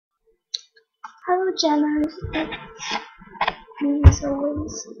Hello, Jenna. Me as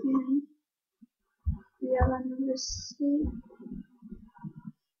always. We are on the sea.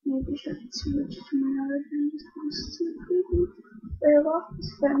 Maybe should switch to my other friend just too creepy. Very well,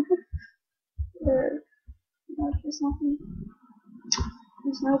 it's fun. There's nothing.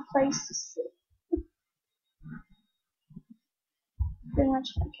 There's no place to sit. Pretty much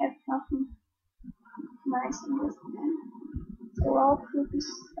I kept nothing nice in this man. So all creepy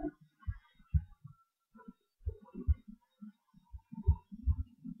stuff.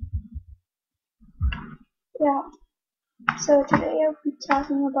 Yeah. So today I'll be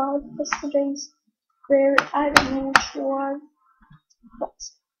talking about yesterday's very I don't know which was. But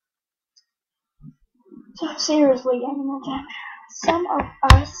so seriously, I know that some of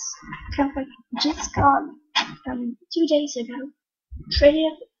us company just got 2 days ago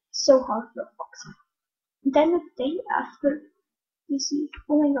traded so hard for a box. Then the day after, you see,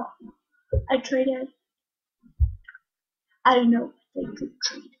 oh my god, I traded. I don't know if they could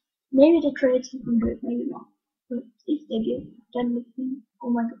trade. Maybe they traded something good, maybe not. But if they did, then the thing, oh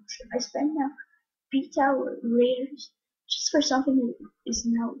my gosh, I spent now beta or rares just for something that is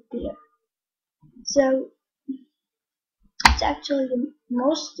now there. So it's actually the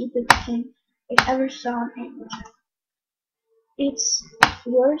most stupid thing I ever saw on English. It's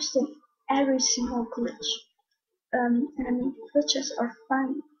worse than every single glitch. And glitches are fun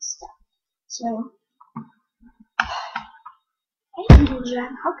and stuff. So, hey,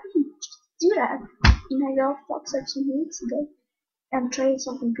 Jan, how could you just do that? You know, your fox like 2 weeks ago and trade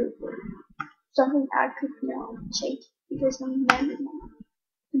something good for it. Something I could now take because I'm landed now.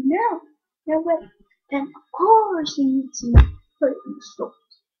 No, no way. Then of course you need to put it in the store.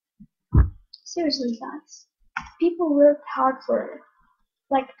 Seriously, guys, people worked hard for it.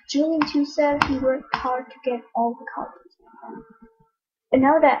 Like Julian too said, he worked hard to get all the copies. And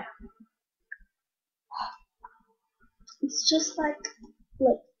now that it's just like,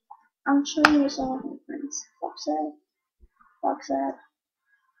 look, I'm showing you some of my friends. Foxhead, Foxhead,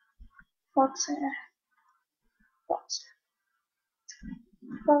 Foxhead, Foxhead,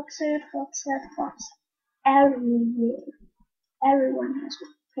 Foxhead, Foxhead, Foxhead. Everywhere, everyone has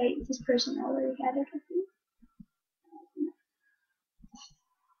paid. This person already had it, I think.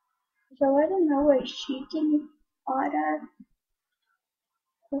 So I don't know why she didn't buy that.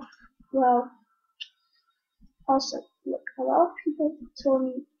 Well, also, look, a lot of people told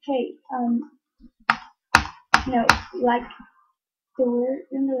me, hey, like they were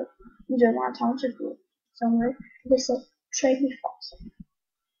in the Zhejiang Township group somewhere. They said trade with Fox.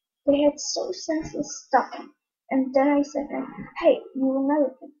 They had so senseless stuff. And then I said, hey, you will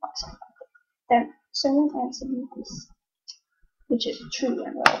never get Fox. Then someone answered me this, which is true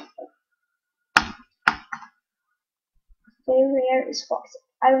and all. Very rare is Fox.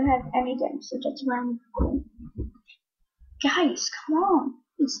 I don't have any games, so that's why I'm going. Guys, come on!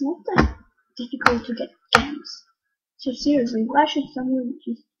 It's not that difficult to get games. So seriously, why should someone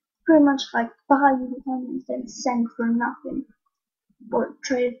just pretty much like buy you one and then send for nothing? Or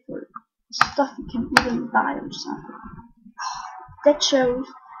trade for stuff you can even buy or something? That shows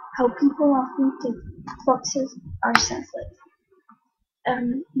how people often think foxes are senseless.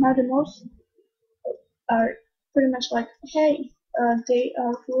 Now the most are pretty much like, hey, they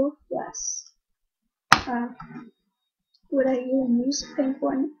are full of glass. Would I even use a pink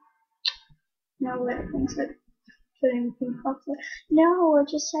one? No, I think so. Putting pink foxes. No, I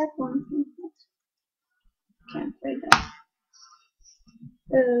just have one pink fox. Can't play that.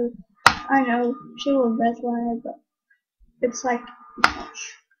 I know she will redline it, but it's like,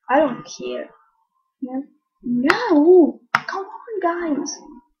 I don't care. No, no, come on, guys.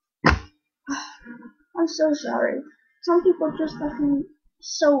 I'm so sorry. Some people just left me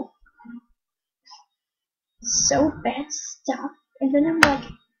so bad stuff, and then I'm like,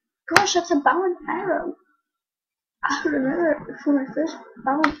 gosh, that's a bow and arrow. I remember for my first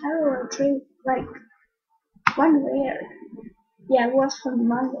bow and arrow, I traded like one rare. Yeah, it was from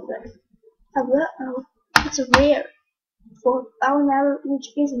manga, but it's a rare for bow and arrow, which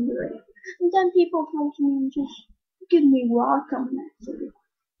isn't rare. And then people come to me and just give me welcome messages.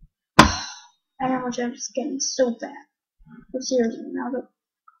 And I'm just getting so bad. But seriously, now the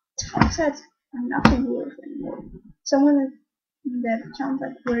Fox ads are nothing worth anymore. Someone in that account,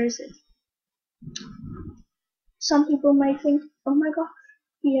 like, where is it? Some people might think, oh my god,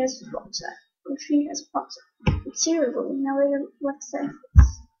 he has a Fox ad, or she has a Fox ad. But seriously, now what's that?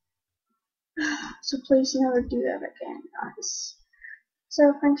 So please never do that again, guys.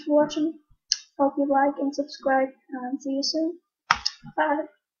 So thanks for watching. Hope you like and subscribe, and see you soon. Bye.